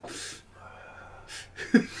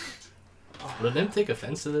Would a nymph take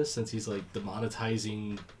offense to this since he's like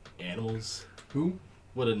demonetizing animals? Who?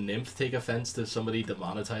 Would a nymph take offense to somebody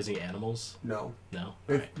demonetizing animals? No. No.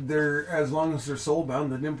 If they're, as long as they're soulbound,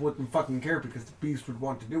 the nymph wouldn't fucking care because the beast would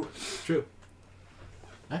want to do it. True.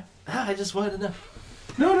 I just wanted to know.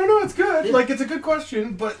 No, it's good. Yeah. Like, it's a good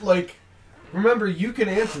question, but, like, remember, you can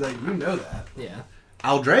answer that. You know that. Yeah.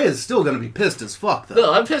 Aldrea is still going to be pissed as fuck, though.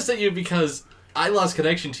 No, I'm pissed at you because I lost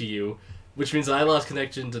connection to you, which means I lost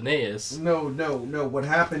connection to Naeus. No. What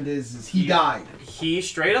happened is he died. He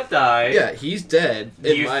straight up died. Yeah, he's dead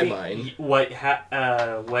in my mind. What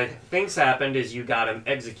things happened is you got him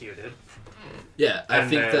executed. Yeah, I And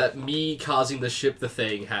think then- that me causing the ship the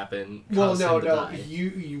thing happened. Well, caused him to no. die.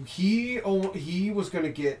 He was going to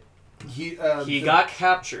get... He got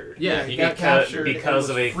captured. Yeah, he got got captured because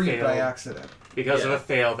and of was a freed failed by accident. because of Yeah. a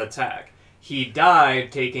failed attack. He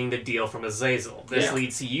died taking the deal from Azazel. This Yeah.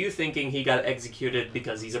 leads to you thinking he got executed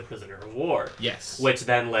because he's a prisoner of war. Yes. Which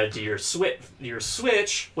then led to your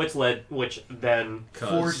switch, which then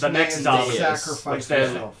Forced the next man domino, to sacrifice which then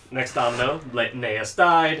himself. next domino, Naeus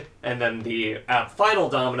died, and then the final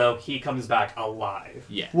domino, he comes back alive.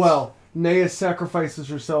 Yeah. Well, Nea sacrifices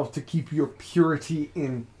herself to keep your purity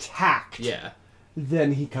intact. Yeah.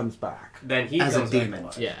 Then he comes back. Then he As a comes back demon.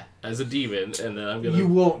 alive. Yeah. As a demon, and then I'm gonna. You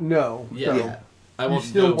won't know. Yeah. though. I won't You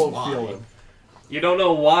still know won't why. feel him. You don't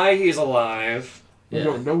know why he's alive. Yeah. You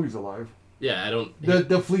don't know he's alive. Yeah, I don't.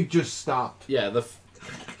 The fleet just stopped. Yeah,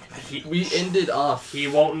 He, we ended off. he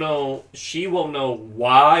won't know. She won't know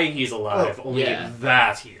why he's alive. Oh, only yeah.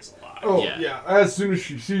 that he is alive. Oh, Yeah. yeah. As soon as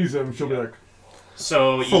she sees him, she'll be like,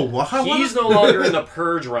 So For what? he's no longer in the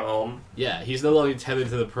purge realm. Yeah, he's no longer tethered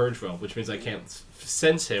to the purge realm, which means I can't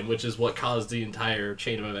sense him, which is what caused the entire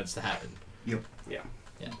chain of events to happen. Yep. Yeah.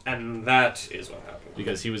 Yeah. And that is what happened.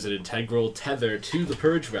 Because he was an integral tether to the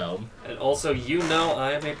purge realm. And also, you know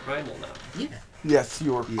I am a primal now. Yeah. yes,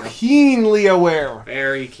 you are Yeah. keenly aware.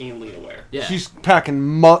 Very keenly aware. Yeah. She's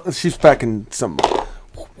packing some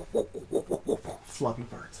floppy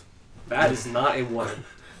parts. That is not a woman.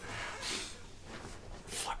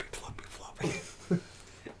 Floppy.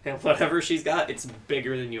 And whatever she's got, it's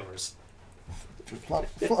bigger than yours. Floppy.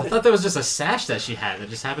 I thought that was just a sash that she had that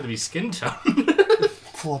just happened to be skin tone.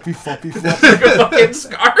 Floppy. Like a fucking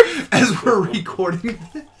scarf. As we're recording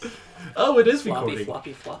this. Oh, it is Floppy,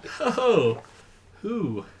 recording. floppy. Oh.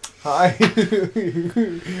 Who? Hi.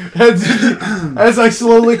 as I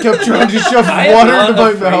slowly kept trying to shove I water am, into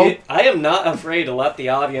my not mouth. afraid, I am not afraid to let the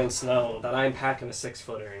audience know that I'm packing a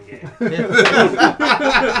 6-footer in game.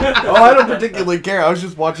 Oh, I don't particularly care. I was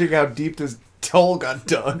just watching how deep this hole got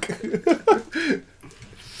dug.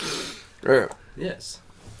 Yeah. Yes.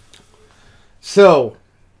 So,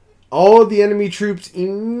 all of the enemy troops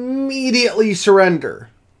immediately surrender.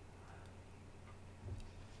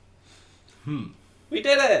 We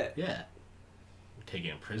did it! Yeah. We're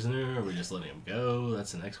taking him prisoner, or we're just letting him go?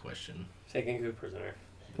 That's the next question. Taking who prisoner?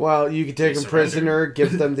 Well, you can take They them prisoner,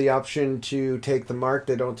 give them the option to take the mark.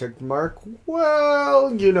 They don't take the mark.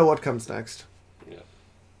 Well, you know what comes next.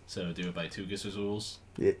 So do it by Tugis's rules?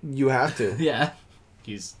 You have to. Yeah.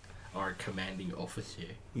 He's our commanding officer.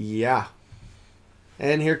 Yeah.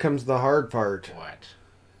 And here comes the hard part. What?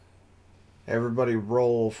 Everybody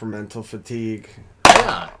roll for mental fatigue.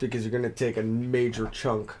 Yeah. Because you're going to take a major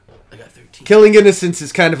chunk. I got 13. Killing innocents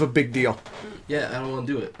is kind of a big deal. Yeah, I don't want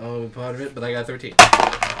to do it. I don't want to be part of it, but I got 13.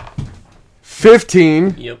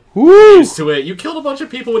 15. Yep. Woo! Used to it. You killed a bunch of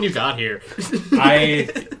people when you got here.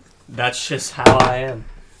 That's just how I am.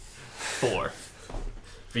 4.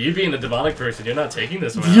 For you being a demonic person, you're not taking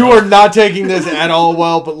this well. You are not taking this at all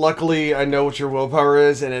well, but luckily I know what your willpower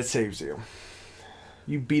is and it saves you.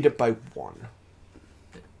 You beat it by 1.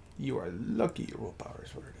 You are lucky your willpower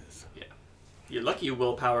is what it is. Yeah. You're lucky your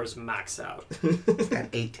willpower's maxed out. At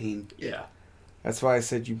 18. Yeah. That's why I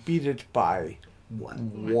said you beat it by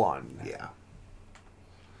 1. Yeah.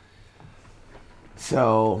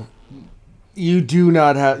 So you do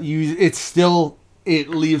not have it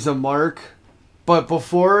leaves a mark. But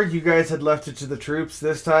before you guys had left it to the troops,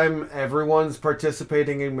 this time everyone's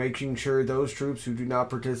participating in making sure those troops who do not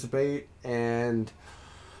participate, and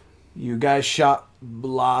you guys shot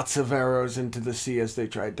lots of arrows into the sea as they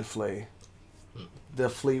tried to flee. The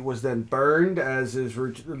fleet was then burned as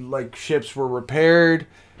ships were repaired,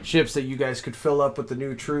 ships that you guys could fill up with the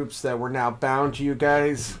new troops that were now bound to you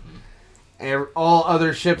guys. And all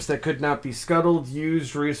other ships that could not be scuttled,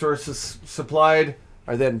 used, resources supplied,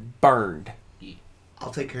 are then burned. I'll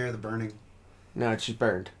take care of the burning. No, it's just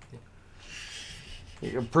burned.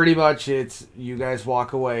 Pretty much, it's you guys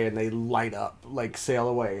walk away and they light up, like sail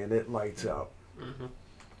away, and it lights up. Mm-hmm.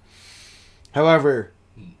 However,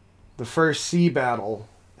 the first sea battle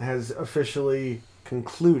has officially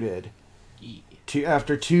concluded.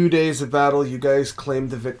 After 2 days of battle, you guys claimed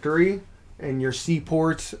the victory, and your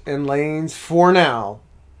seaports and lanes, for now,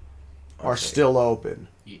 are still open.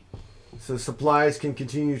 So supplies can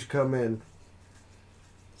continue to come in.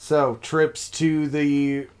 So trips to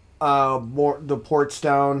the ports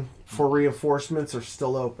down for reinforcements are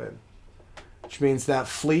still open, which means that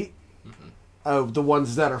fleet of the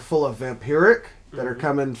ones that are full of vampiric that are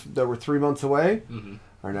coming, that were 3 months away,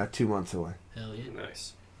 are now 2 months away. Hell yeah.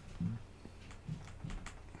 Nice.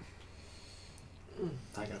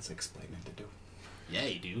 I got some explaining to do. Yeah,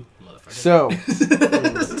 you do, motherfucker. So,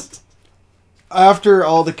 after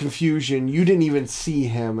all the confusion, you didn't even see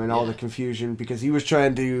him in all the confusion because he was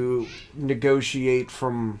trying to negotiate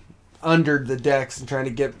from under the decks and trying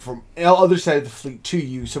to get from the other side of the fleet to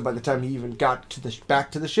you. So by the time he even got to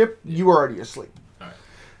back to the ship, you were already asleep. All right.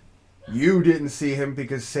 You didn't see him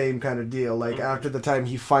because same kind of deal. Like after the time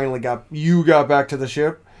he finally got back to the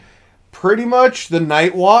ship, pretty much the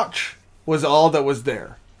night watch was all that was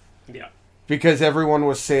there. Yeah. Because everyone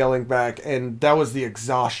was sailing back, and that was the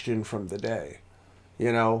exhaustion from the day.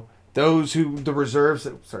 You know, those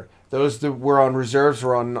that were on reserves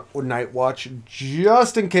were on night watch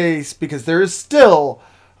just in case, because there is still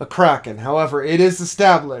a Kraken. However, it is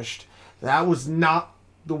established that was not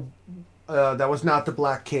the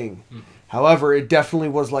Black King. However, it definitely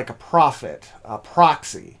was like a prophet, a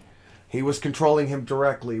proxy. He was controlling him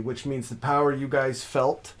directly, which means the power you guys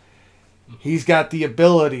felt. He's got the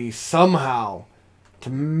ability somehow to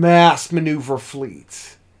mass maneuver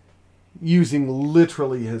fleets using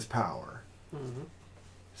literally his power.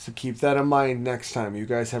 So keep that in mind next time. You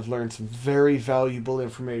guys have learned some very valuable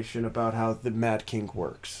information about how the Mad King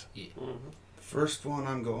works. First one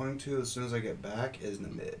I'm going to as soon as I get back is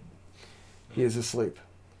Namid. He is asleep.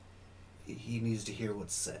 He needs to hear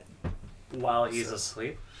what's said. While he's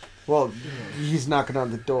asleep? Well, he's knocking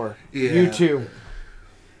on the door. Yeah. You too.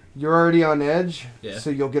 You're already on edge, Yeah. so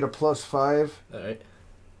you'll get a +5. Alright.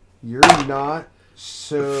 You're not,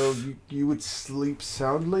 so you would sleep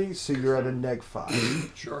soundly, so you're at a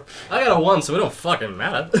 -5. Sure. I got a 1, so it don't fucking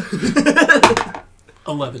matter.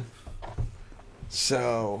 11.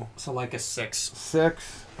 So So like a 6.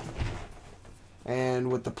 6.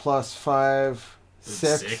 And with the +5,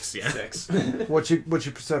 6. 6, yeah. 6. What's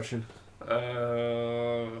your perception?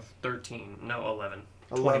 13. No, 11.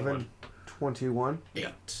 11. 21.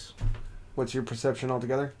 8. What's your perception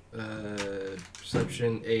altogether?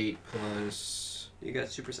 Perception 8 plus You got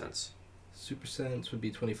super sense. super sense would be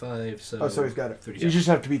 25. So So he's got it. 30. You just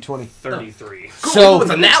have to be 20. 33. So with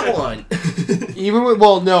a nat 1. even with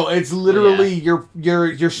no, it's literally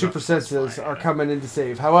your super senses are coming in to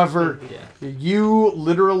save. However, you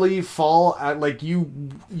literally fall at you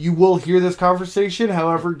will hear this conversation.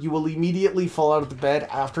 However, you will immediately fall out of the bed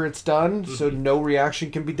after it's done, so no reaction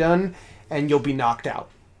can be done, and you'll be knocked out.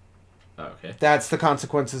 Okay. That's the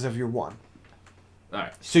consequences of your 1. All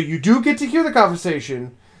right. So you do get to hear the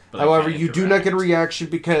conversation. But I However, can't you do not interact. get a reaction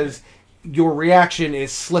because your reaction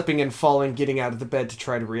is slipping and falling, getting out of the bed to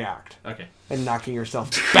try to react. Okay. And knocking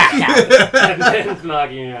yourself back out. And then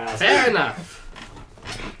knocking your ass. Fair enough.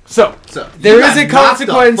 So there is a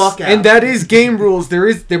consequence, and that is game rules.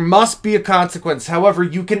 There must be a consequence. However,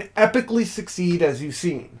 you can epically succeed, as you've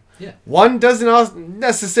seen. Yeah. 1 doesn't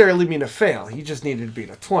necessarily mean a fail. He just needed to beat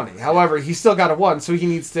a 20. However, he still got a 1, so he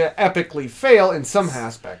needs to epically fail in some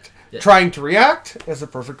aspect. Yeah. Trying to react is a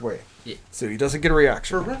perfect way. Yeah. So he doesn't get a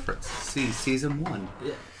reaction. For reference, see season 1.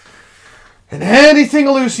 Yeah. And anything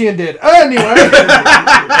Lucian did. Anyway.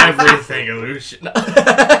 Everything illusion.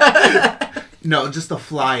 No, just the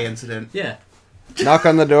fly incident. Yeah. Knock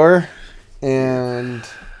on the door and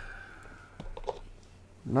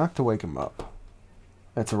knock to wake him up.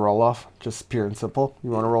 That's a roll off, just pure and simple.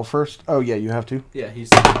 You want to roll first? Oh yeah, you have to. Yeah,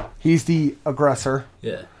 he's He's the aggressor.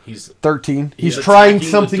 yeah, he's 13. He's He's trying attacking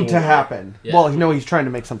the something to door. happen. Yeah. Well, no, he's trying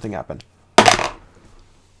to make something happen.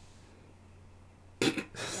 Beat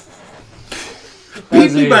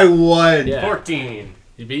me by 1. Yeah. 14.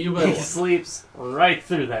 He beat you by He 1. sleeps right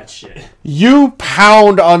through that shit. You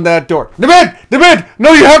pound on that door. Demid! Demid!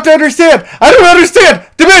 No, you have to understand. I don't understand.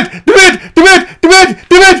 Demid! Demid! Demid! Demid!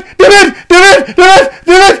 Demid! Demid! Demid! Demid!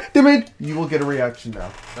 Demid! Demid! You will get a reaction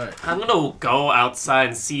now. I'm gonna go outside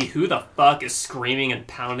and see who the fuck is screaming and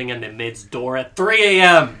pounding on the mid's door at 3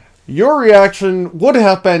 a.m. Your reaction would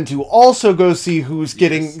have been to also go see who's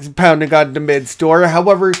getting pounding on Demid's door.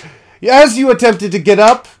 However, as you attempted to get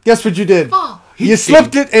up, guess what you did? You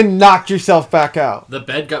slipped it and knocked yourself back out. The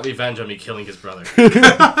bed got revenge on me killing his brother.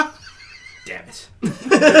 Damn it.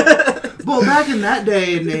 Well, back in that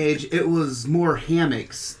day and age, it was more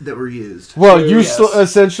hammocks that were used. Well, True, you yes.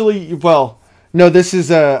 essentially, well, no, this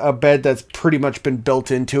is a bed that's pretty much been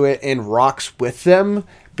built into it and rocks with them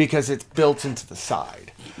because it's built into the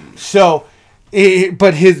side. So,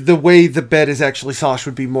 the way the bed is actually soshed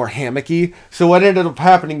would be more hammocky. So what ended up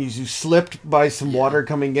happening is you slipped by some water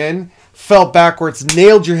coming in, fell backwards,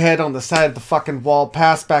 nailed your head on the side of the fucking wall,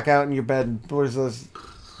 passed back out in your bed. And what is this?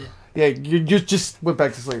 Yeah, you just went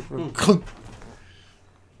back to sleep.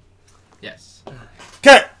 Yes.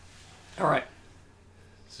 Okay. All right.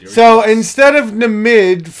 So instead of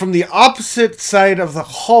Namid, from the opposite side of the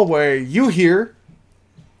hallway, you hear...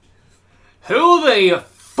 Who the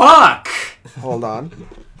fuck? Hold on.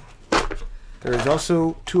 There's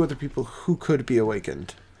also two other people who could be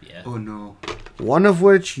awakened. Yeah. Oh no. One of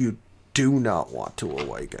which you do not want to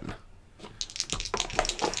awaken.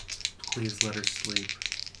 Please let her sleep.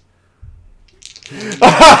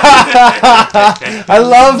 I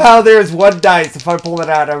love how there's one dice. If I pull it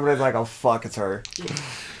out, everybody's like, oh fuck, it's her.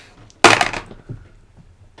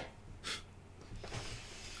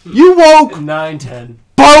 You woke 9, 10.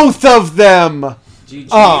 both of them GG.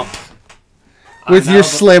 up with I'm your now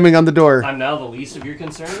the- slamming on the door. I'm now the least of your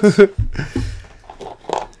concerns.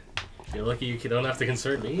 You're lucky you don't have to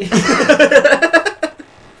concern me.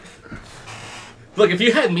 Look, if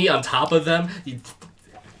you had me on top of them, you'd...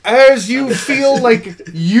 As you feel like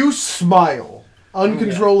you smile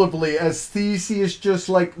uncontrollably as Theseus just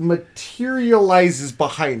like materializes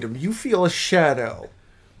behind him. You feel a shadow.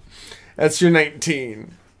 That's your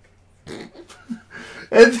 19.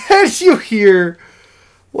 And then you hear,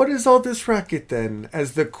 what is all this racket then?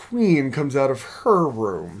 As the queen comes out of her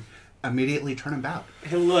room. Immediately turn about.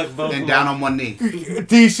 Hey, look, both And of down my- on one knee.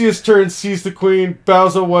 Theseus turns, sees the queen,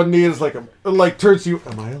 bows on one knee, and is like turns to you.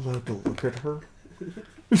 Am I allowed to look at her?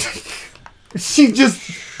 She just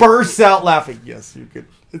bursts out laughing. Yes, you could.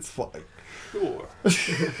 It's fine. Sure.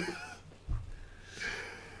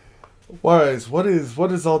 Wise, what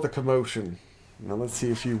is all the commotion? Now let's see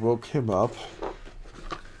if you woke him up.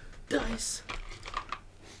 Dice.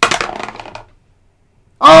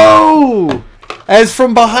 Oh! As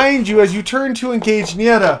from behind you, as you turn to engage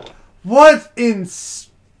Nieta, what in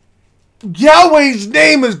Yahweh's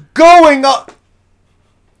name is going on?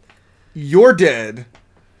 You're dead.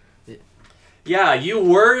 Yeah, you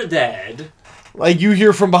were dead. Like you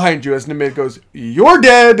hear from behind you as Namid goes, "You're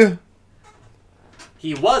dead."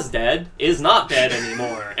 He was dead, is not dead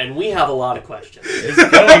anymore, and we have a lot of questions. Is going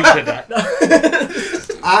to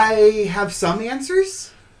that. I have some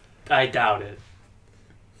answers. I doubt it.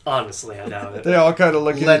 Honestly, I doubt it. They all kind of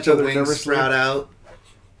look at Let each the other wings nervously. sprout out.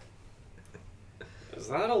 Is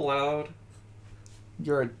that allowed?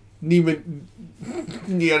 You're a Neiman.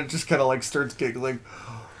 Nieta just kind of like starts giggling.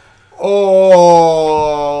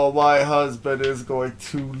 Oh, my husband is going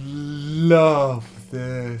to love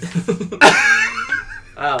this.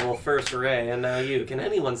 Ah, well, first Ray, and now you. Can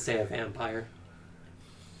anyone say a vampire?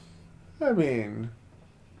 I mean,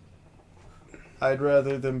 I'd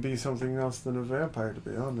rather them be something else than a vampire, to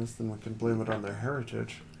be honest, than we can blame it on their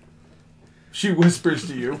heritage. She whispers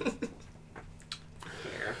to you.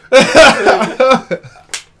 Fair.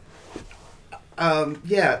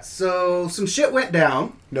 Yeah, so some shit went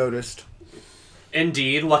down. Noticed.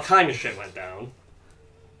 Indeed, what kind of shit went down?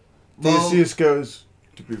 Well- Theseus goes,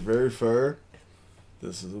 to be very fair,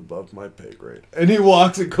 this is above my pay grade. And he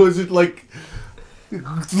walks and goes and, like,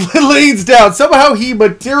 leans down. Somehow he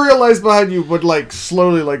materialized behind you, but, like,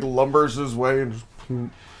 slowly, like, lumbers his way. And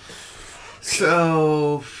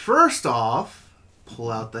So, first off,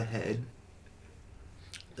 pull out the head.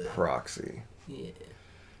 proxy. Yeah.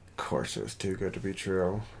 Of course it was too good to be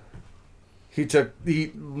true.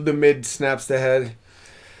 The mid snaps the head.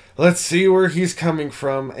 Let's see where he's coming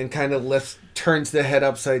from, and kind of turns the head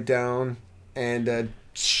upside down, and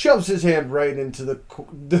shoves his hand right into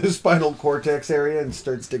the spinal cortex area and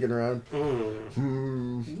starts digging around.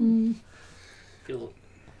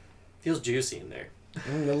 Feels juicy in there.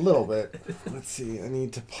 A little bit. Let's see. I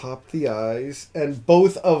need to pop the eyes, and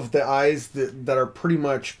both of the eyes that are pretty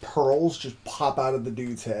much pearls just pop out of the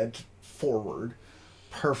dude's head forward.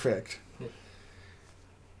 Perfect.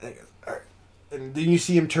 All right. And then you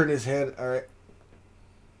see him turn his head. All right.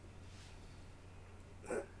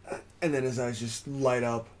 And then his eyes just light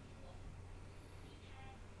up.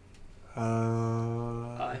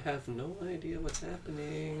 I have no idea what's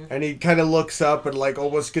happening. And he kind of looks up and like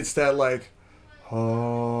almost gets that like,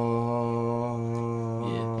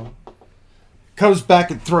 comes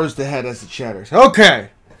back and throws the head as it shatters. Okay.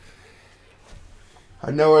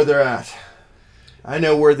 I know where they're at. I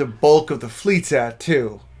know where the bulk of the fleet's at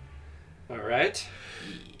too. Alright.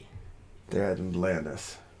 They're at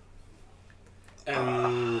Atlantis.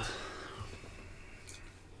 And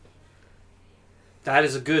that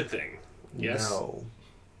is a good thing. Yes? No.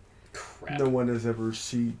 Crap. No one has ever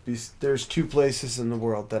There's 2 places in the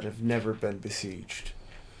world that have never been besieged.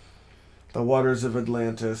 The waters of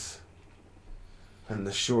Atlantis and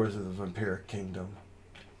the shores of the Vampiric Kingdom.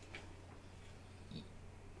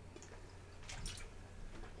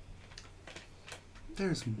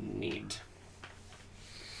 There's Neat.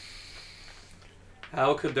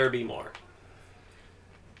 How could there be more?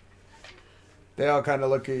 They all kind of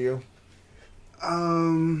look at you.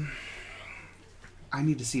 I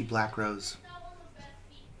need to see Black Rose.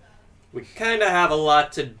 We kind of have a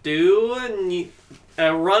lot to do, and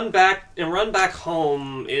run back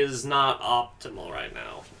home is not optimal right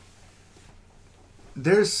now.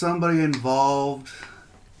 There's somebody involved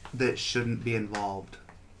that shouldn't be involved.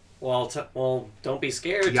 Well, don't be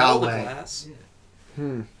scared. Tell the Yahweh. class.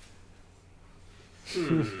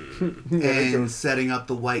 And setting up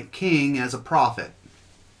the White King as a prophet.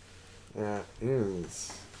 That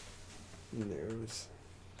is news.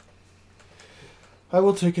 I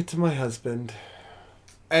will take it to my husband.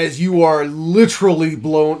 As you are literally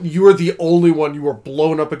blown, you are the only one, you are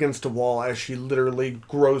blown up against a wall as she literally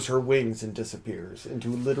grows her wings and disappears into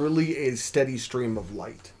literally a steady stream of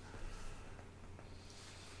light.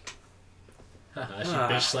 Haha, she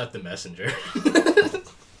bitch slapped the messenger.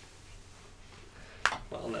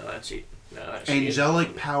 Well, no, that she.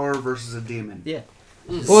 Angelic power versus a demon. Yeah.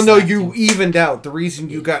 Well, no, you evened out. The reason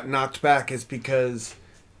you got knocked back is because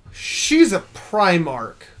she's a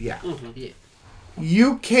Primarch. Yeah. Yeah.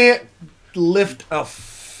 You can't lift a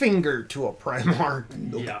finger to a Primarch.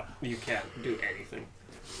 Yeah, you can't do anything.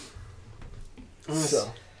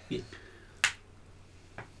 So,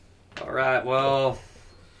 Alright, well,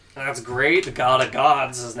 that's great. The God of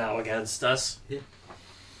Gods is now against us. Yeah.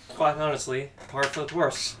 Quite honestly, par for the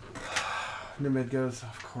course. Nimid goes,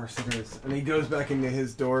 of course it is. And he goes back into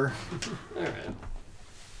his door. Alright.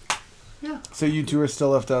 So you 2 are still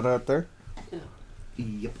left out there?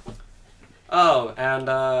 Yep. Oh, and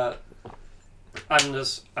I'm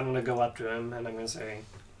gonna go up to him and I'm gonna say,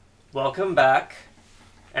 "Welcome back,"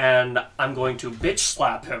 and I'm going to bitch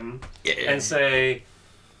slap him and say,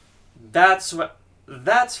 "That's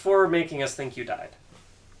for making us think you died,"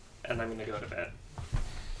 and I'm gonna go to bed.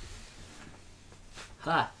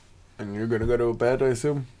 Ha. And you're gonna go to bed, I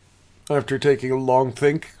assume? After taking a long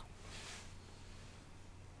think?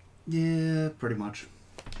 Yeah, pretty much.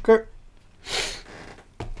 Okay.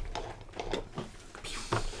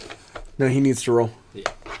 No, he needs to roll. Yeah.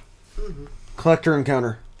 Collector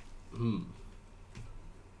encounter.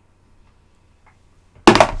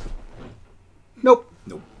 Nope.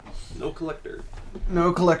 No collector.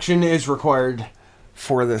 No collection is required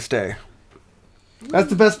for this day. That's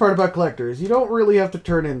the best part about collectors. You don't really have to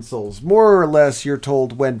turn in souls. More or less, you're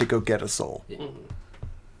told when to go get a soul.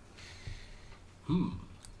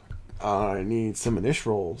 I need some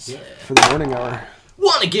initial rolls for the morning hour.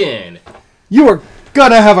 1 again. You are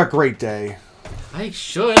gonna have a great day. I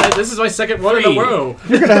should. This is my second one in a 3. row.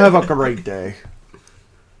 You're gonna have a great day.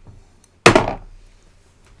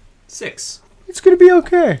 6. It's gonna be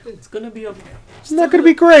okay. It's gonna be okay. It's not gonna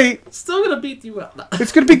be great. Still gonna beat you up.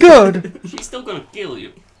 It's gonna be good. He's still gonna kill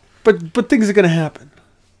you. But things are gonna happen.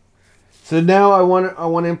 So now I want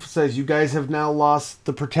to emphasize, you guys have now lost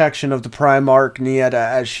the protection of the Primarch Nieta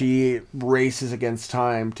as she races against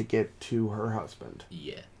time to get to her husband.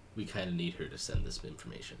 Yeah, we kind of need her to send this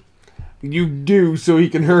information. You do, so he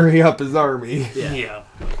can hurry up his army. Yeah. Yeah.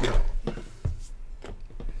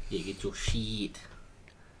 Yeah, get your sheet.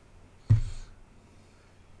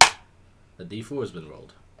 The D4 has been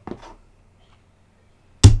rolled.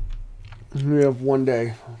 We have one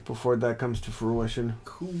day before that comes to fruition.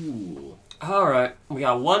 Cool. Alright, we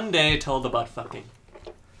got 1 day till the butt fucking.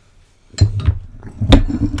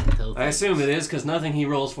 I assume it is, because nothing he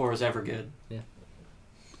rolls for is ever good.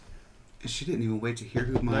 She didn't even wait to hear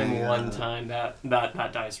who my... Name one time that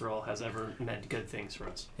dice roll has ever meant good things for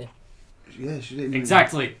us. Yeah, she didn't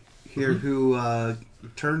Exactly. even hear who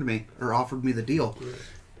turned me or offered me the deal.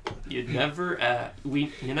 You'd never, you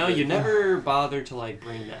never bothered to,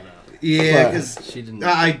 bring that up. Yeah, because She didn't.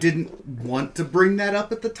 I didn't want to bring that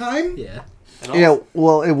up at the time. Yeah. And also, Yeah,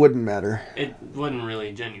 well, it wouldn't matter. it wouldn't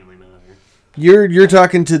really genuinely matter. You're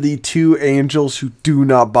talking to the 2 angels who do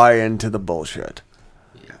not buy into the bullshit.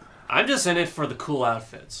 I'm just in it for the cool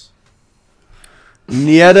outfits.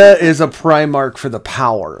 Nieta is a Primarch for the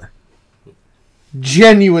power.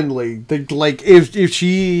 Genuinely, if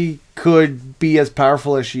she could be as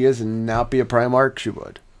powerful as she is and not be a Primarch, she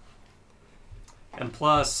would. And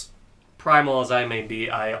plus, primal as I may be,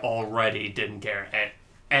 I already didn't care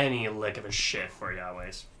any lick of a shit for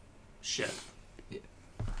Yahweh's shit.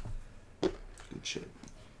 Good shit.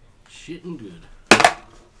 Shit and good.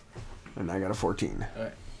 And I got a 14.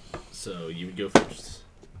 Alright. So you would go first.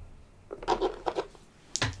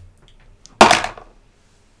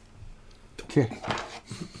 Okay.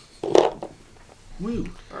 Woo.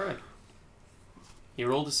 Alright. You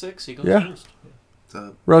rolled a 6, he goes Yeah. first.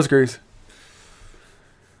 So, Rosegreaves.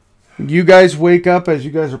 You guys wake up as you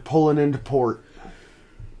guys are pulling into port.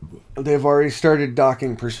 They've already started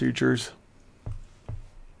docking procedures.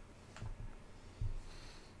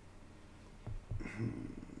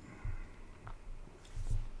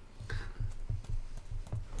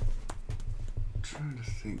 trying to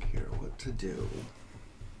think here what to do.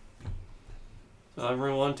 So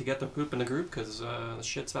everyone to get the poop in the group because the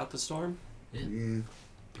shit's about to storm. Yeah.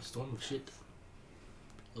 A storm of shit.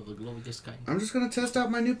 Of the glorious kind. I'm just gonna test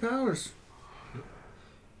out my new powers.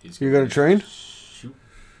 He's You gonna train? Shoot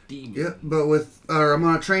demons. Yep, but I'm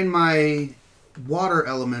gonna train my water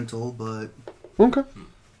elemental, but Okay.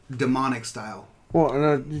 demonic style.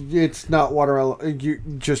 Well, it's not water.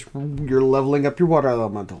 You're leveling up your water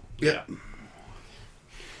elemental. Yep.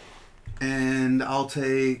 And I'll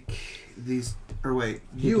take these. Or wait,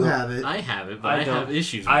 you have it. I have it, but I have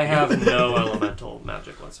issues with I it. have no elemental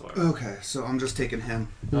magic whatsoever. Okay, so I'm just taking him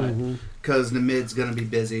Mm-hmm. because Namid's gonna be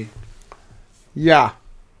busy. Yeah.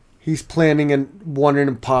 He's planning an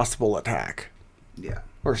impossible attack. Yeah.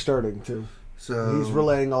 Or starting to. So He's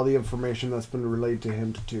relaying all the information that's been relayed to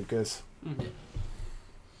him to Tukas. Mm-hmm.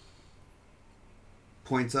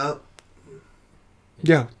 points up.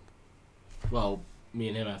 Yeah. Well, me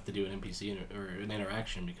and him have to do an NPC or an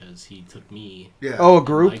interaction because he took me. Yeah. Oh, a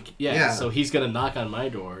group? Like, yeah, Yeah. so he's gonna knock on my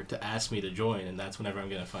door to ask me to join, and that's whenever I'm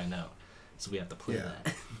gonna find out. So we have to play Yeah.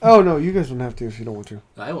 that. Oh, no, you guys don't have to if you don't want to.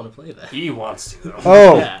 I want to play that. He wants to, though.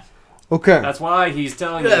 Oh, Yeah, okay. That's why he's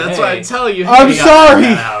telling you, yeah, that's hey, why I'm telling you. I'm hey, sorry!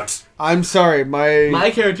 out. I'm sorry. My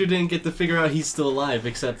character didn't get to figure out he's still alive,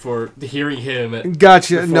 except for hearing him.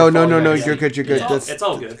 Gotcha. Before No. falling back You're asleep. good. You're good. Yeah. It's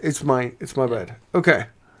all good. It's my bad. Okay.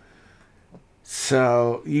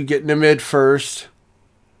 So you get Namid first.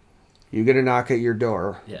 You get a knock at your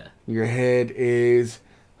door. Yeah, Your head is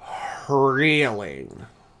reeling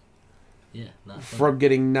yeah, not fun. from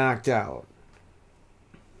getting knocked out.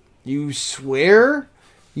 You swear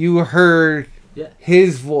you heard Yeah.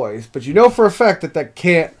 his voice, but you know for a fact that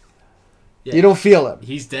can't. Yeah. You don't feel him.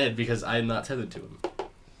 He's dead because I'm not tethered to him.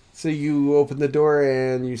 So you open the door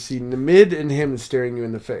and you see Namid and him staring you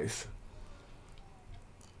in the face.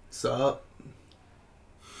 Sup?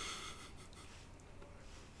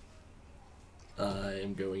 I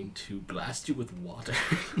am going to blast you with water.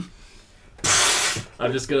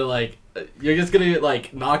 I'm just gonna you're just gonna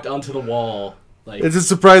get knocked onto the wall. It's a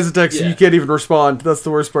surprise attack, so Yeah. you can't even respond. That's the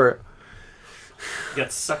worst part.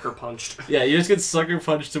 Gets sucker punched. Yeah, you just get sucker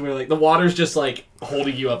punched to where the water's just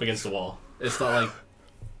holding you up against the wall. It's not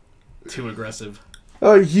too aggressive.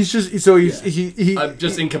 Oh, he's just so he's Yeah. he. I'm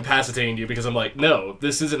just incapacitating you because I'm no,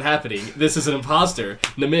 this isn't happening. This is an imposter.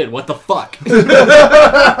 Namid, what the fuck?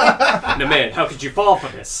 Namid, how could you fall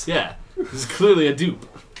for this? Yeah, this is clearly a dupe.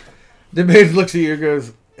 The maid looks at you and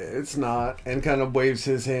goes, "It's not," and kind of waves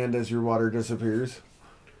his hand as your water disappears.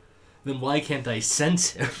 Then why can't I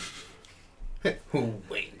sense him?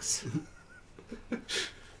 Wings.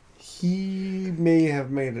 He may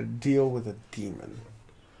have made a deal with a demon.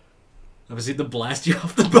 I was to blast you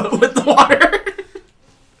off the boat with the water.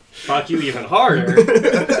 Fuck you even harder.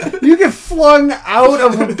 You get flung out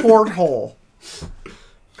of a porthole.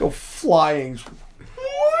 Go flying.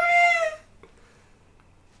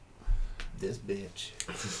 This bitch.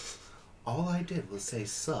 All I did was say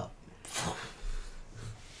sup.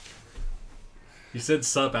 You said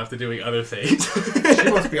sup after doing other things. She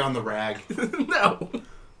must be on the rag. No.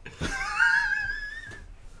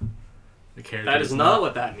 The character That is not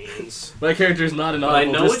what that means. My character is not an But I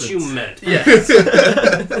audible know what distance. you meant. Yes.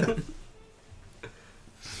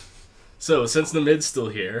 So, since the mid's still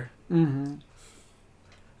here, Mm-hmm.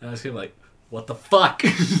 I was kind of what the fuck?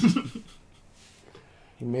 He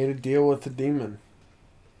made a deal with the demon.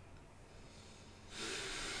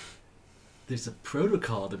 There's a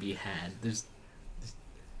protocol to be had.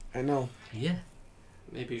 I know. Yeah.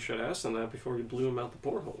 Maybe you should ask him that before you blew him out the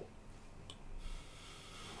porthole.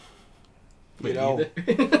 You know.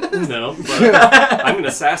 No, but I'm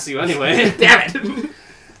gonna sass you anyway. Damn it!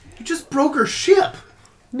 You just broke her ship.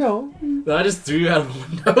 No. No, I just threw you out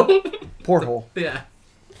of a window. Porthole. Yeah.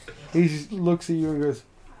 He just looks at you and goes,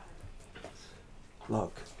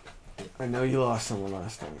 "Look, I know you lost someone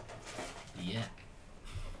last night, Yeah.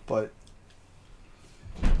 but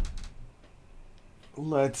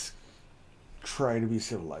let's try to be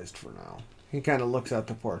civilized for now. He kind of looks out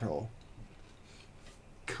the porthole.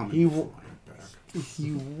 Coming flying back.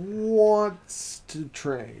 He wants to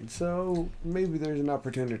train, so maybe there's an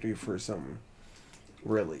opportunity for some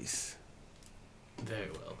release. Very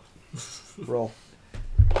well. Roll.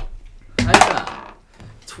 I got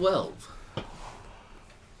 12.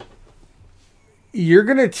 You're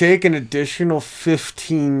going to take an additional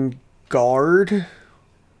 15 guard.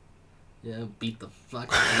 Yeah, beat the fuck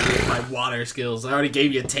out of you with my water skills. I already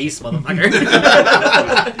gave you a taste, motherfucker.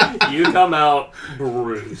 You come out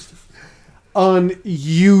bruised.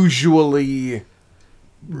 Unusually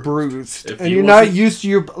bruised. If And you you're not wasn't- used to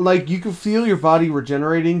your... Like, you can feel your body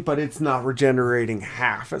regenerating, but it's not regenerating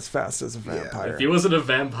half as fast as a vampire. If he wasn't a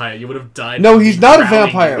vampire, you would have died. No, from he's me not a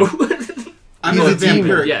drowning vampire. you. I'm He's a a demon.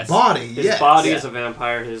 vampiric Yes. body. His Yes. body Yeah. is a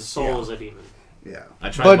vampire. His soul is a demon. Yeah.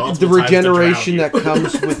 I tried But the multiple times to drown regeneration you. that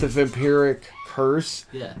comes with the vampiric curse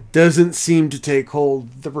Yeah. doesn't seem to take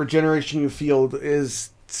hold. The regeneration you feel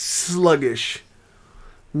is sluggish,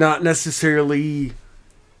 not necessarily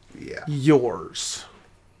Yeah. yours.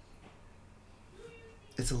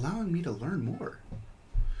 It's allowing me to learn more.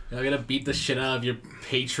 I'm gonna beat the shit out of your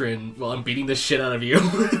patron while I'm beating the shit out of you.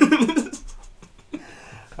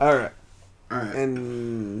 All right, All right.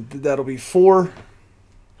 and that'll be 4,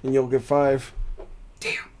 and you'll get 5,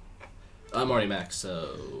 I'm already max,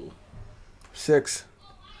 so 6,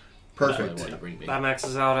 that's Perfect. what I bring me. That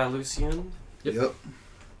maxes out at Lucian. Yep.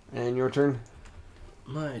 and your turn.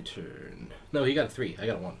 My turn. No, he got a 3. I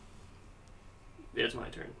got a 1. It's my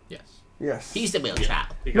turn. Yes. Yes. He's the middle child.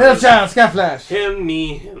 Middle child, Skyflash. Him,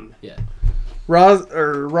 me, him. Yeah.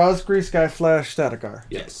 Rosgri, Skyflash, Statikar.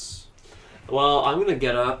 Yes. Well, I'm gonna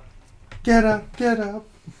get up. Get up, get up,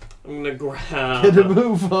 I'm gonna get a grab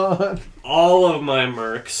move on. all of my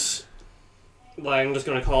mercs. Like, I'm just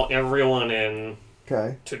gonna call everyone in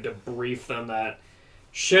Okay. to debrief them that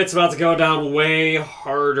shit's about to go down way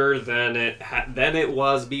harder than it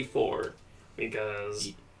was before,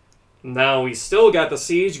 because now we still got the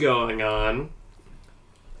siege going on.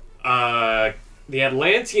 The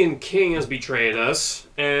Atlantean king has betrayed us,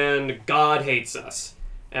 and God hates us,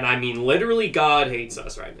 and I mean literally God hates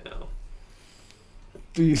us right now.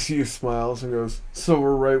 Theseus smiles and goes, "So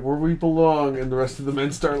we're right where we belong," and the rest of the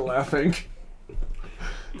men start laughing.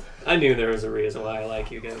 I knew there was a reason why I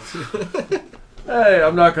like you guys. Hey,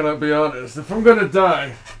 I'm not gonna be honest. If I'm gonna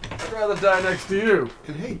die, I'd rather die next to you.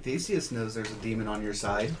 And hey, Theseus knows there's a demon on your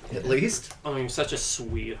side, at least. Oh, you're such a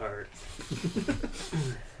sweetheart.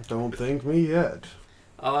 Don't thank me yet.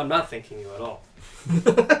 Oh, I'm not thinking you at all.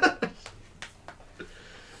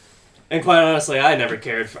 And quite honestly, I never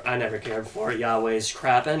cared for Yahweh's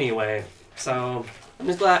crap anyway. So I'm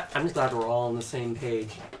just glad we're all on the same page.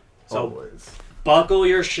 So Always. buckle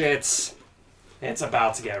your shits. It's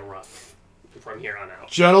about to get rough from here on out.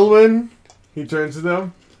 Gentlemen, he turns to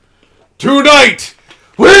them. Tonight,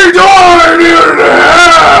 we dine in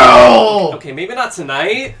hell! Okay, maybe not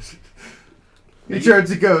tonight. He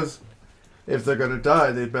turns and goes, if they're gonna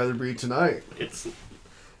die, they'd better be tonight.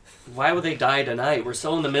 Why would they die tonight? We're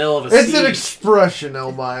still in the middle of a It's siege. an expression,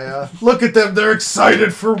 Elmaya. Look at them, they're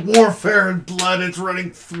excited for warfare and blood is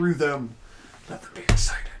running through them. Let them be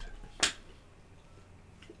excited.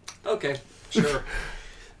 Okay, sure.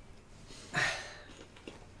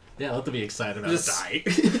 Yeah, let them be excited about Just- dying.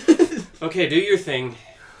 Okay, do your thing.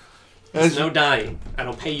 As There's no dying. I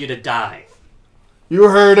don't pay you to die. you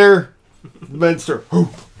heard her, the men start, hoo,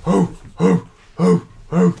 hoo, hoo, hoo,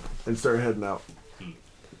 hoo, and start heading out.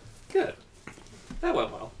 Good. That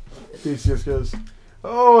went well. Theseus goes,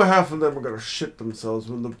 oh, half of them are gonna shit themselves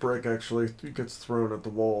when the brick actually gets thrown at the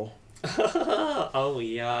wall. Oh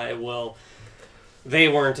yeah, it will. They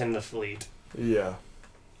weren't in the fleet. Yeah.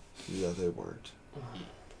 Yeah, they weren't.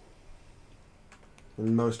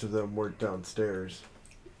 And most of them weren't downstairs.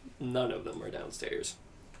 None of them were downstairs.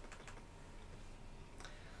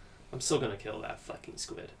 I'm still gonna kill that fucking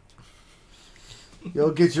squid.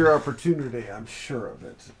 You'll get your opportunity, I'm sure of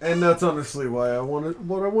it. And that's honestly why I want to,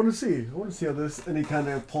 what I want to see. I want to see how this, and he kind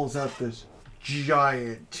of pulls out this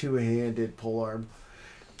giant two-handed polearm.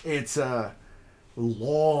 It's a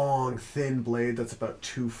long, thin blade that's about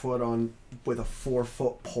 2 foot on, with a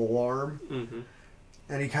 4-foot polearm. Mm-hmm.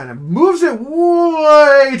 And he kind of moves it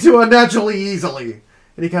way too unnaturally easily.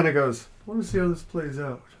 And he kind of goes, I want to see how this plays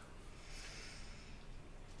out.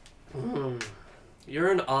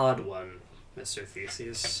 You're an odd one, Mr.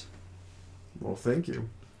 Theseus. Well, thank you.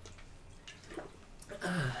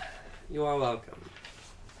 You are welcome.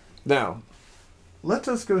 Now, let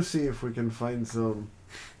us go see if we can find some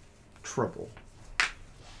trouble.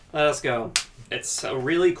 Let us go. It's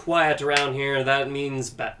really quiet around here. That means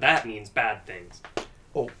bad things.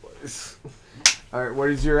 Always. Alright, what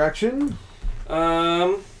is your action?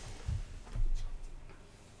 For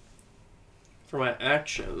my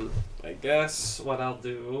action, I guess what I'll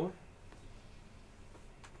do.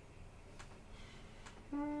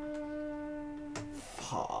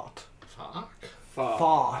 Fought. Fuck.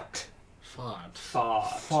 Fought. Fought.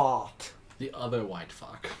 Fought. The other white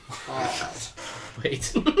fuck. Fought. Wait.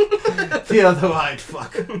 The other white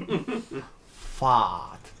fuck.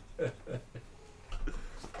 Fought.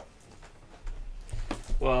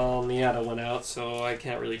 Well, Miata went out, so I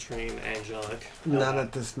can't really train Angelic. Not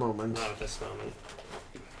at this moment. Not at this moment.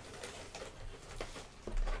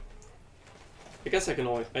 I guess I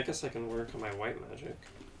can work on my white magic.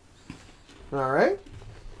 Alright.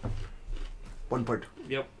 1 point.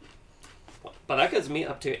 Yep. But that gets me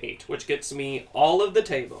up to 8, which gets me all of the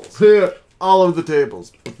tables. Clear all of the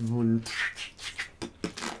tables.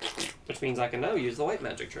 Which means I can now use the white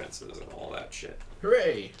magic trances and all that shit.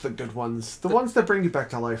 Hooray! The good ones. The ones that bring you back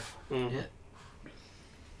to life. Mm-hmm. Yeah.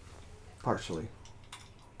 Partially.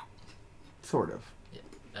 Sort of.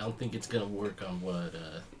 I don't think it's gonna work on what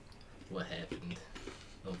happened.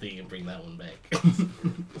 I don't think you can bring that one back.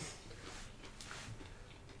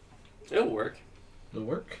 It'll work. It'll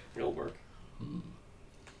work. It'll work.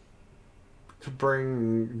 To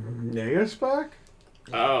bring Neas back?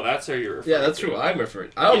 Oh, that's who you're referring Yeah, that's to. who I'm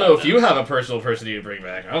referring. I don't Yeah, know if no. you have a personal person you bring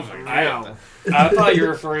back. I don't fucking know. I thought you were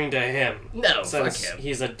referring to him. No, fuck Since him.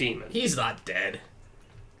 he's a demon. He's not dead.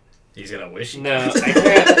 He's gonna wish he No, was.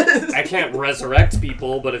 I can't resurrect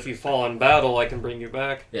people, but if you fall in battle, I can bring you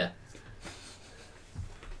back. Yeah.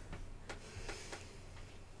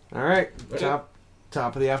 Alright.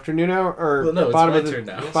 Top of the afternoon hour? Or Well, no, it's bottom my of the turn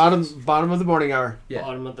now. bottom of the morning hour. Yeah.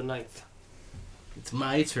 Bottom of the ninth. It's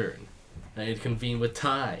my turn. I need to convene with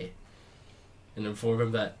Ty and inform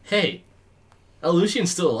him that, hey, Lucian's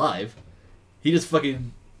still alive. He just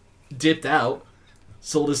fucking dipped out,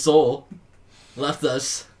 sold his soul, left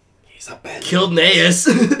us, He's a bad. killed Neas.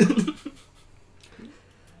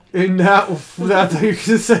 And that's how you're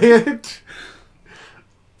gonna say it?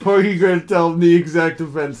 Or are you gonna tell them the exact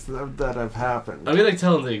events that have happened? I'm gonna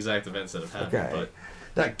tell him the exact events that have happened, Okay. but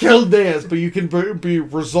That killed Neas, but you can be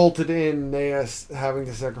resulted in Neas having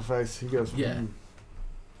to sacrifice. He goes, Yeah.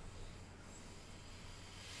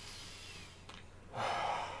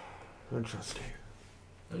 Interesting.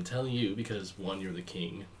 I'm telling you because, one, you're the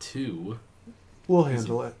king. Two, We'll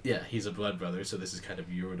handle it. yeah, he's a blood brother, so this is kind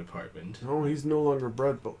of your department. No, he's no longer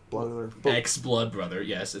brother. But Ex-blood brother,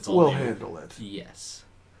 yes, it's all we'll new. handle it. Yes.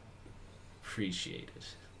 Appreciate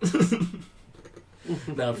it.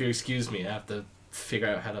 Now, if you excuse me, I have to figure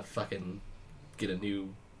out how to fucking get a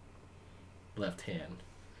new left hand.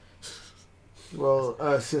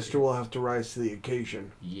 Well, sister will have to rise to the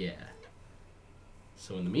occasion. Yeah.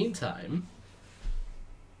 So in the meantime,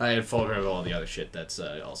 I informed her of all the other shit that's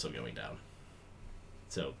also going down.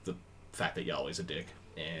 So the fact that Yahweh's a dick,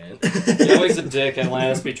 and Yahweh's a dick, and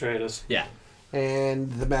Atlantis betrayed us. yeah,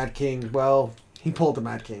 And the Mad King, well, he pulled the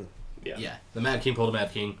Mad King. yeah, the Mad King pulled a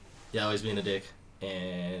Mad King. Yahweh's being a dick,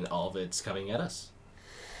 and all of it's coming at us.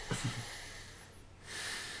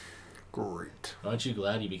 Great. Aren't you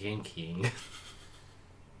glad you became king?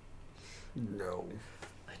 No.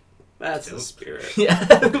 That's the spirit.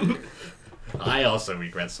 Yeah. I also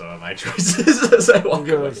regret some of my choices as I walk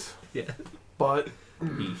He away. goes, Yeah. but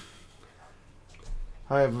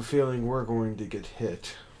I have a feeling we're going to get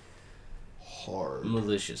hit hard.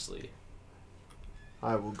 Maliciously.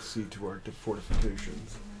 I will see to our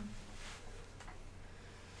fortifications.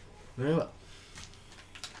 Very well.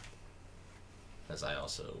 As I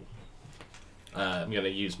also... I'm going to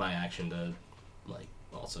use my action to, like,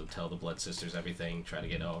 also tell the Blood Sisters everything, try to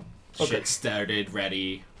get all shit started,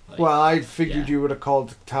 ready. Like, Well, I figured yeah. you would have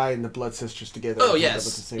called Ty and the Blood Sisters together. oh, and put them yes.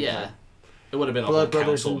 at the same Yeah. time. It would have been a Blood whole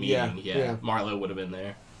Brothers council and- yeah, meeting. yeah. Marlo would have been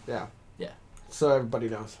there. Yeah. Yeah. So everybody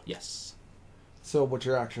knows. Yes. So what's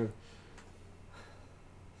your action?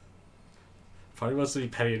 Probably wants to be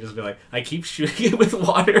petty and just be like, I keep shooting it with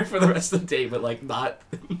water for the rest of the day, but, like, not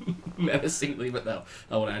menacingly, but no.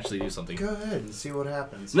 I want to actually do something. Go ahead and see what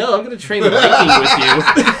happens. No, I'm going to train lightning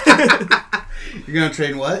with you. You're gonna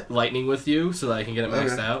train what? Lightning with you so that I can get it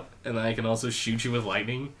maxed Okay. out, and then I can also shoot you with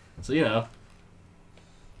lightning. So, you know,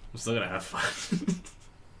 I'm still going to have fun.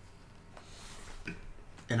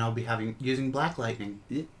 And I'll be using black lightning.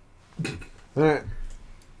 Alright.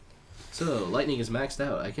 So, lightning is maxed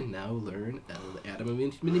out. I can now learn atom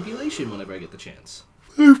manipulation whenever I get the chance.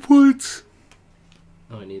 5 points.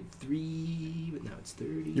 Oh, I need 3, but now it's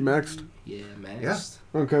 30. You maxed? Yeah, maxed.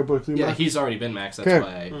 Yeah. Okay, both of you Yeah, maxed. he's already been maxed. That's Okay.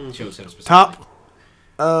 why I chose him specifically. Top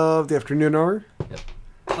of the afternoon hour.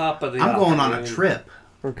 Top of the I'm going on a afternoon. trip.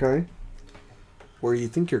 Okay. Where do you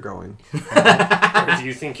think you're going? Where do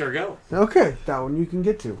you think you're going? Okay, that one you can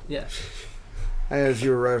get to. Yeah. As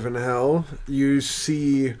you arrive in hell, you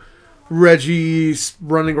see Reggie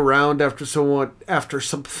running around after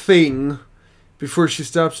something. Before she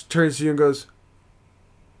stops, turns to you and goes,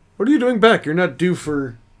 "What are you doing back? You're not due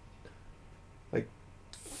for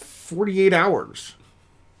 48 hours."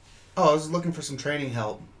 Oh, I was looking for some training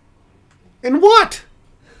help. And what?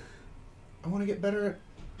 I want to get better at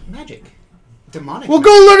magic. Demonic. Well, go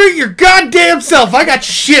learn it your goddamn self. I got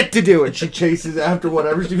shit to do. And she chases after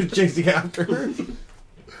whatever she was chasing after.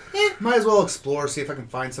 Might as well explore, see if I can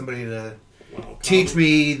find somebody to teach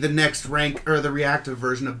me the next rank or the reactive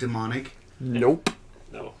version of demonic. Nope.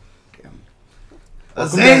 No. Damn.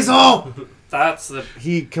 Azazel! That's the...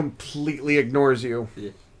 He completely ignores you.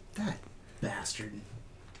 That bastard.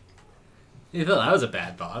 You thought I was a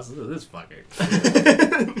bad boss. Look at this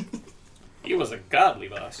fucker. He was a godly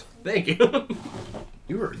boss. Thank you.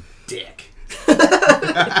 You were a dick.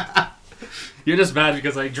 You're just mad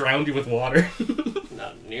because I drowned you with water.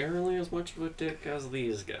 Not nearly as much of a dick as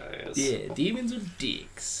these guys. Yeah, demons are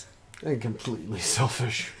dicks. And completely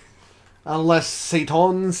selfish. Unless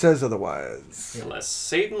Satan says otherwise. Unless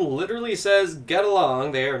Satan literally says, get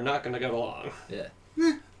along, they are not going to get along. Yeah.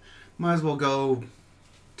 Might as well go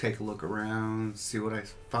take a look around, see what I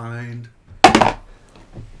find.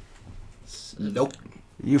 Nope.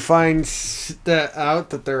 You find out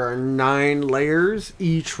that there are 9 layers,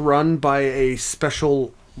 each run by a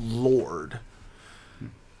special lord.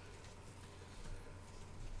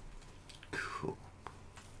 Cool.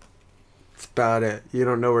 That's about it. You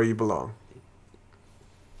don't know where you belong.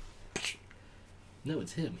 No,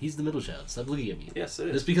 it's him. He's the middle child. Stop looking at me. Yes, it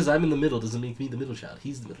Just is. because I'm in the middle doesn't make me the middle child.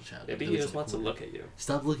 He's the middle child. Maybe No, he he's just in the wants to corner. look at you.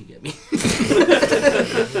 Stop looking at me.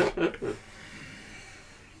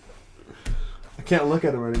 I can't look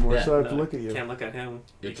at him anymore, Yeah, so I have to No, look at you. Can't look at him.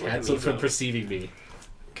 You're You can look at canceled me, from though. perceiving me.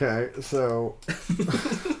 Okay, so...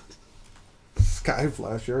 Sky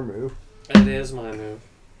Flash, your move. It is my move.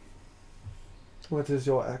 What is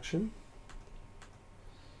your action?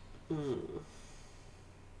 Hmm.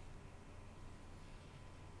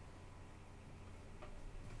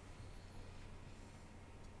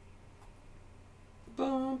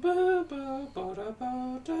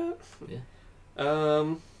 Yeah.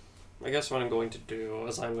 I guess what I'm going to do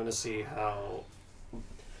is I'm going to see how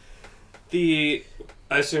I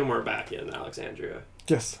assume we're back in Alexandria.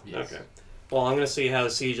 Yes. Yes. Okay. Well, I'm going to see how the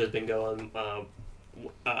siege has been going since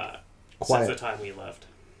Quiet. the time we left.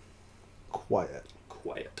 Quiet.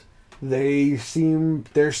 Quiet. They're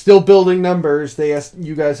still building numbers.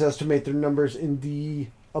 You guys estimate their numbers in the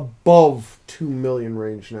above 2 million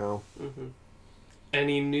range now. Mm-hmm.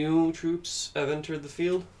 Any new troops have entered the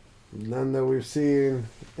field? None that we've seen.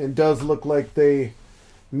 It does look like they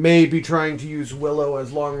may be trying to use Willow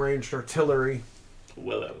as long-range artillery.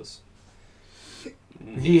 Willows.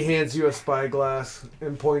 He hands you a spyglass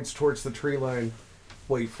and points towards the tree line.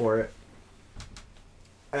 Wait for it.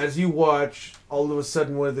 As you watch, all of a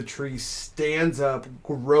sudden one of the trees stands up,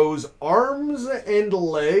 grows arms and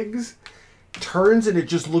legs, turns, and it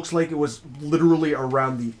just looks like it was literally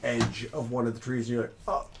around the edge of one of the trees. And you're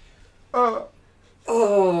like, Oh,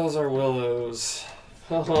 those are willows.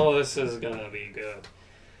 Oh, this is gonna be good.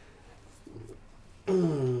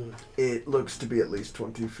 It looks to be at least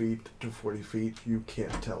 20 feet to 40 feet. You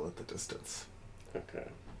can't tell at the distance. Okay.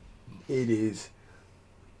 It is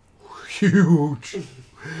huge.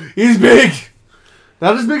 He's big.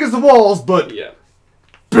 Not as big as the walls, but Yeah.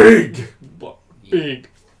 big. Big.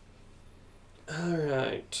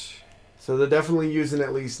 Alright. So they're definitely using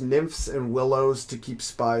at least nymphs and willows to keep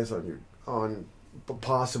spies on you, but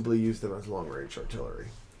possibly use them as long-range artillery.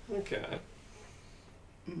 Okay.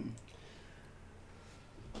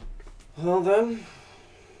 Well then,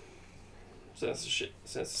 since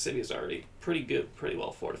the city is already pretty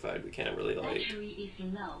well fortified, we can't really like. Battery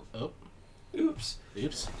is low. Oh, Oops.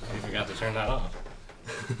 oops. I forgot to turn that off.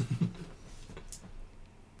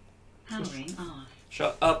 Powering off.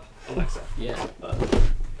 Shut up, Alexa. Yeah.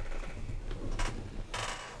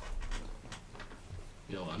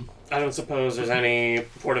 Go on. I don't suppose there's any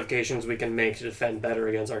fortifications we can make to defend better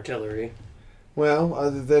against artillery. Well,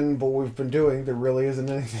 other than what we've been doing, there really isn't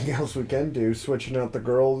anything else we can do. Switching out the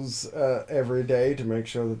girls every day to make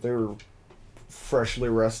sure that they're freshly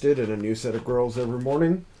rested, and a new set of girls every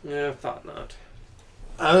morning. Yeah, I thought not.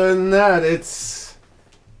 Other than that, it's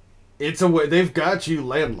it's a way. They've got you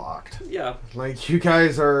landlocked. Yeah. Like, you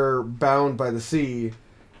guys are bound by the sea.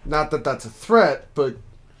 Not that that's a threat, but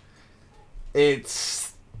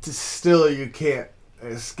it's still you can't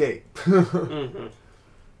escape. Mm-hmm.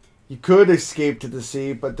 You could escape to the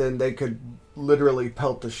sea, but then they could literally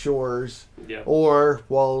pelt the shores. Yeah. Or,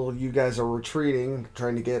 while you guys are retreating,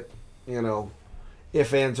 trying to get,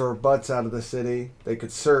 if, ands, or buts out of the city, they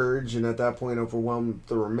could surge and at that point overwhelm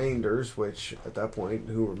the remainders, which at that point,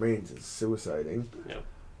 who remains is suiciding.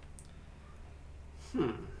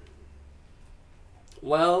 Yep.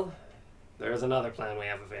 Well, there's another plan we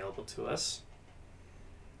have available to us.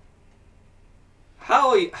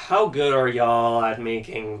 How good are y'all at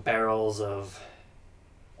making barrels of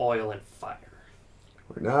oil and fire?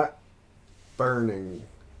 We're not burning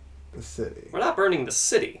the city. We're not burning the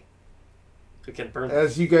city. We can burn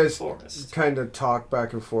As the you guys forest. kind of talk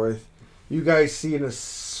back and forth, you guys seen a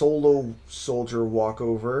solo soldier walk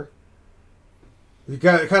over. You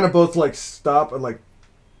kind of both like stop and like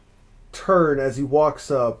turn as he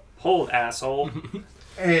walks up. Hold, asshole.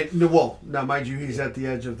 And now mind you, he's at the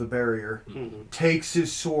edge of the barrier. Mhm. Takes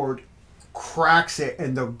his sword, cracks it,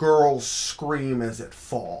 and the girls scream as it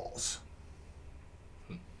falls.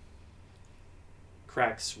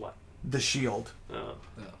 Cracks what? The shield. Oh.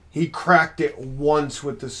 He cracked it once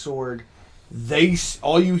with the sword.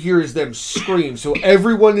 All you hear is them scream. So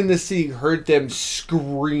everyone in the city heard them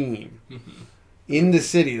scream. In the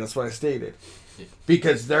city, that's what I stated.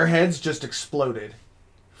 Because their heads just exploded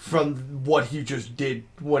from what he just did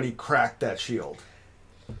when he cracked that shield.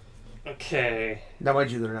 Okay. Now, mind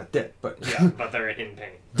you, they're not dead, but... Yeah, but they're in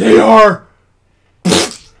pain. They are!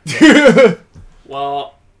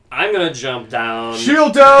 Well, I'm gonna jump down.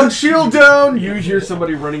 Shield down! Shield down! You hear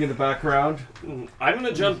somebody running in the background. I'm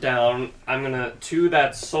gonna jump down. I'm gonna to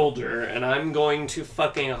that soldier, and I'm going to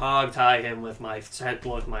fucking hog tie him with my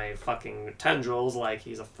fucking tendrils like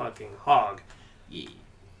he's a fucking hog. Yeah.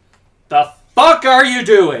 The fuck are you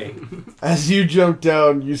doing? As you jump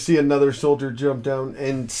down, you see another soldier jump down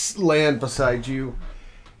and land beside you.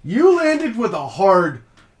 You landed with a hard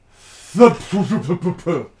thump.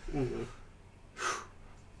 Mhm.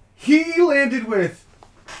 He landed with...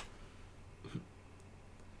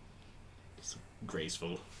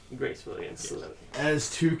 Graceful. Gracefully and slowly. As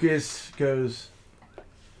Tukis goes,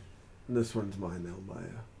 this one's mine,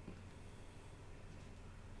 Elmaya.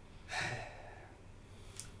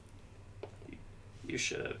 You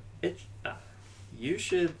should. You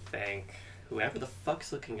should thank whoever the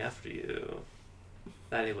fuck's looking after you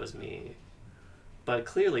that it was me. But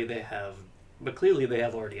clearly they have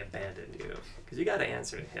already abandoned you because you got to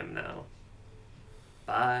answer to him now.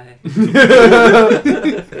 Bye.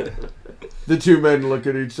 The two men look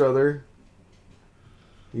at each other.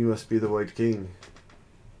 You must be the White King.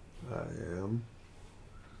 I am.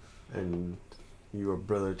 And you are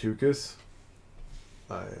Brother Tukis?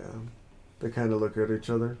 I am. They kind of look at each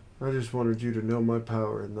other. I just wanted you to know my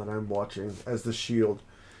power and that I'm watching as the shield.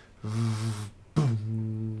 Well,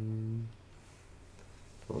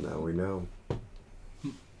 now we know.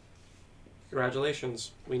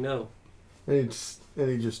 Congratulations. We know. And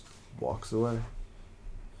he just walks away.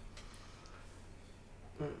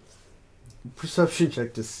 Perception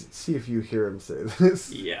check to see if you hear him say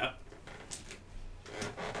this. Yeah.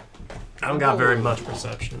 I don't got very much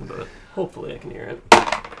perception, but hopefully I can hear it.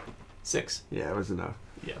 6. Yeah, it was enough.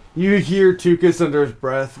 Yeah. You hear Tukis under his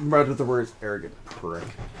breath, mutter the words, arrogant prick.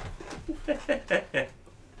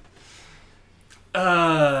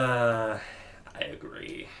 I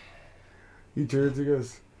agree. He turns and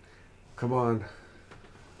goes, come on.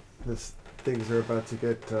 Things are about to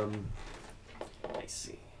get I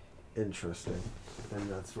see. interesting. And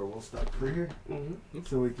that's where we'll stop for here. Mm-hmm.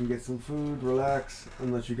 So we can get some food, relax,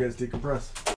 and let you guys decompress.